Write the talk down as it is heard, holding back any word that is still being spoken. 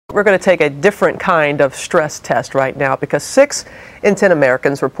We're going to take a different kind of stress test right now because 6 in 10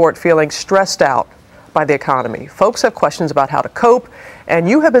 Americans report feeling stressed out by the economy. Folks have questions about how to cope, and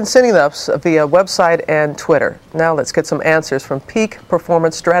you have been sending us via website and Twitter. Now let's get some answers from peak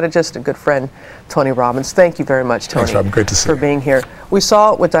performance strategist and good friend Tony Robbins. Thank you very much, Tony. Thanks, Robin. Great to see you. For being here. We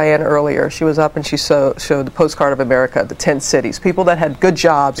saw it with Diane earlier. She was up and she showed the postcard of America, the 10 cities, people that had good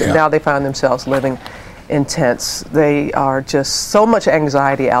jobs, and now they find themselves living in tents. They are just so much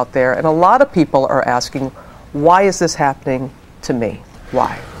anxiety out there, and a lot of people are asking, why is this happening to me?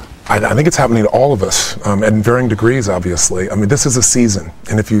 Why? I think it's happening to all of us, in varying degrees, obviously. I mean, this is a season,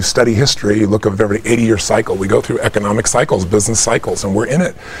 and if you study history, you look at every 80-year cycle. We go through economic cycles, business cycles, and we're in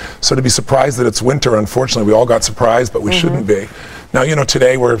it. So to be surprised that it's winter, unfortunately, we all got surprised, but we shouldn't be. Now,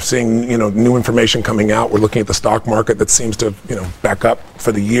 today we're seeing, new information coming out. We're looking at the stock market that seems to, back up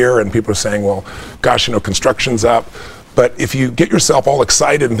for the year, and people are saying, well, gosh, construction's up. But if you get yourself all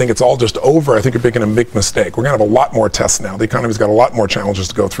excited and think it's all just over, I think you're making a big mistake. We're going to have a lot more tests now. The economy's got a lot more challenges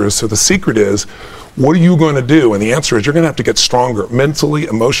to go through. So the secret is, what are you going to do? And the answer is you're going to have to get stronger mentally,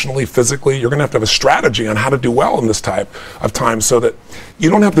 emotionally, physically. You're going to have a strategy on how to do well in this type of time so that you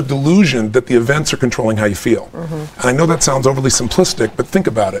don't have the delusion that the events are controlling how you feel. And I know that sounds overly simplistic, but think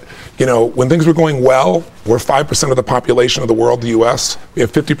about it. When things were going well, we're 5% of the population of the world, the U.S. We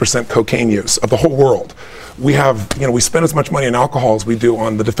have 50% cocaine use of the whole world. We have, we spend as much money on alcohol as we do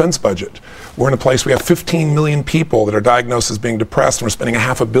on the defense budget. We're in a place, we have 15 million people that are diagnosed as being depressed, and we're spending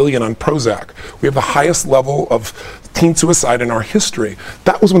 $500 million on Prozac. We have the highest level of teen suicide in our history.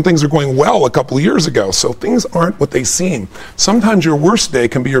 That was when things were going well a couple of years ago, so things aren't what they seem. Sometimes your worst day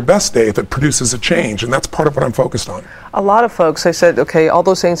can be your best day if it produces a change, and that's part of what I'm focused on. A lot of folks, they said, okay, all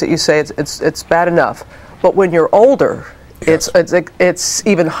those things that you say, it's bad enough, but when you're older, it's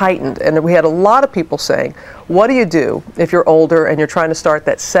even heightened. And we had a lot of people saying, what do you do if you're older and you're trying to start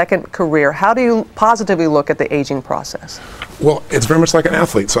that second career? How do you positively look at the aging process? Well, it's very much like an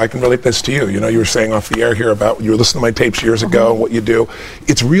athlete, so I can relate this to you. You were saying off the air here about, you were listening to my tapes years ago and what you do.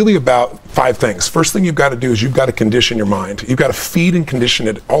 It's really about 5 things. First thing you've got to do is you've got to condition your mind. You've got to feed and condition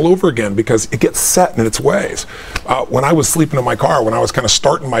it all over again because it gets set in its ways. When I was sleeping in my car, when I was kind of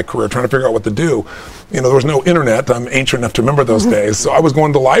starting my career, trying to figure out what to do, there was no internet. I'm ancient enough to remember those days. So I was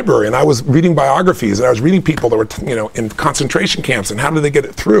going to the library and I was reading biographies and I was reading people that were, in concentration camps and how did they get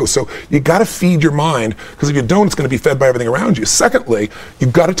it through. So you got to feed your mind because if you don't, it's going to be fed by everything around you. Secondly,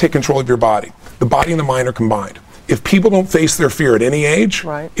 you've got to take control of your body. The body and the mind are combined. If people don't face their fear at any age,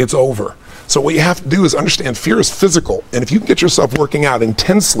 it's over. So what you have to do is understand fear is physical. And if you can get yourself working out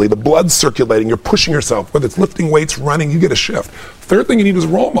intensely, the blood's circulating, you're pushing yourself, whether it's lifting weights, running, you get a shift. Third thing you need is a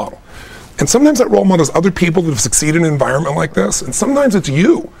role model. And sometimes that role model is other people that have succeeded in an environment like this, and sometimes it's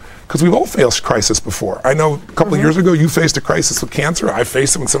you, because we've all faced crisis before. I know a couple of years ago you faced a crisis with cancer. I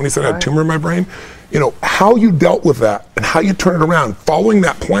faced it when somebody said I had a tumor in my brain. How you dealt with that and how you turn it around, following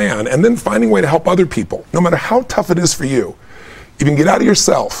that plan, and then finding a way to help other people, no matter how tough it is for you. If you can get out of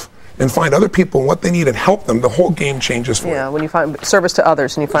yourself and find other people and what they need and help them, the whole game changes for you. Yeah, when you find service to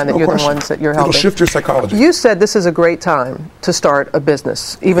others and you find that you're the ones that you're helping. It'll shift your psychology. You said this is a great time to start a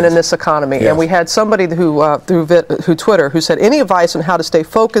business, even in this economy. And we had somebody who, through Twitter, who said, any advice on how to stay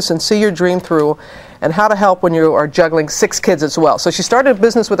focused and see your dream through and how to help when you are juggling 6 kids as well. So she started a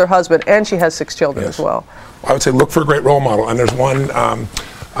business with her husband and she has 6 children as well. I would say look for a great role model. And there's one,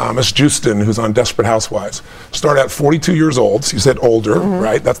 Miss Houston, who's on Desperate Housewives. Started at 42 years old. She said older,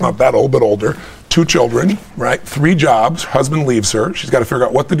 right? That's not that old, but older. 2 children, right? 3 jobs. Husband leaves her. She's got to figure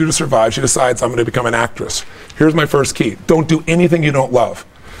out what to do to survive. She decides, I'm going to become an actress. Here's my first key. Don't do anything you don't love.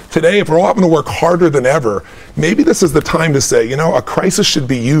 Today, if we're all having to work harder than ever, maybe this is the time to say, a crisis should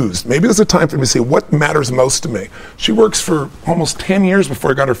be used. Maybe this is a time for me to say, what matters most to me? She works for almost 10 years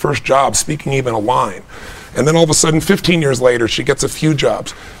before I got her first job, speaking even a line. And then all of a sudden, 15 years later, she gets a few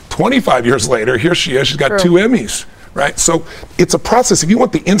jobs. 25 years later, here she is, she's got 2 Emmys. Right? So it's a process. If you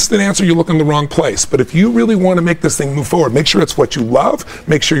want the instant answer, you look in the wrong place. But if you really want to make this thing move forward, make sure it's what you love,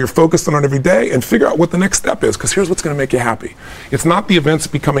 make sure you're focused on it every day, and figure out what the next step is, because here's what's going to make you happy. It's not the events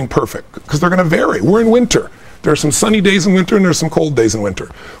becoming perfect, because they're going to vary. We're in winter. There are some sunny days in winter and there's some cold days in winter.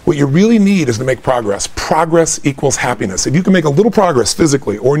 What you really need is to make progress. Progress equals happiness. If you can make a little progress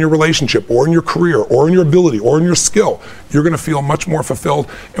physically or in your relationship or in your career or in your ability or in your skill, you're going to feel much more fulfilled.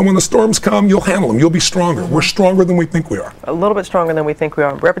 And when the storms come, you'll handle them. You'll be stronger. We're stronger than we think we are. A little bit stronger than we think we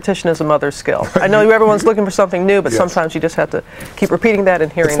are. Repetition is a mother's skill. I know everyone's looking for something new, but sometimes you just have to keep repeating that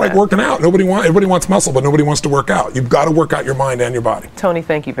and hearing that. It's like working out. Everybody wants muscle, but nobody wants to work out. You've got to work out your mind and your body. Tony,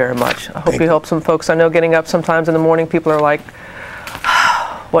 thank you very much. I hope you help some folks. I know getting up sometimes in the morning, people are like,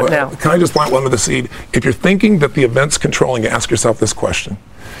 What now? Can I just plant one with the seed? If you're thinking that the event's controlling you, ask yourself this question.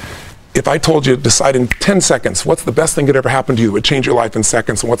 If I told you, decide in 10 seconds, what's the best thing that ever happened to you? It would change your life in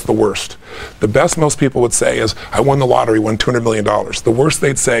seconds, and what's the worst? The best most people would say is, I won the lottery, won $200 million. The worst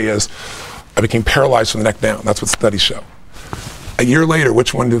they'd say is, I became paralyzed from the neck down. That's what studies show. A year later,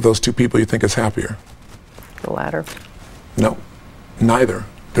 which one of those two people you think is happier? The latter. No, neither.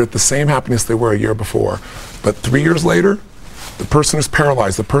 They're at the same happiness they were a year before. But 3 years later, the person who's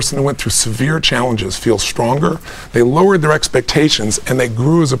paralyzed, the person who went through severe challenges feels stronger. They lowered their expectations and they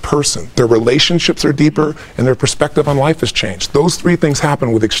grew as a person. Their relationships are deeper and their perspective on life has changed. Those three things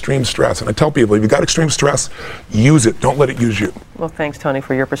happen with extreme stress. And I tell people, if you've got extreme stress, use it. Don't let it use you. Well, thanks, Tony,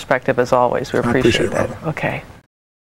 for your perspective as always. We appreciate it, that. Robin. Okay.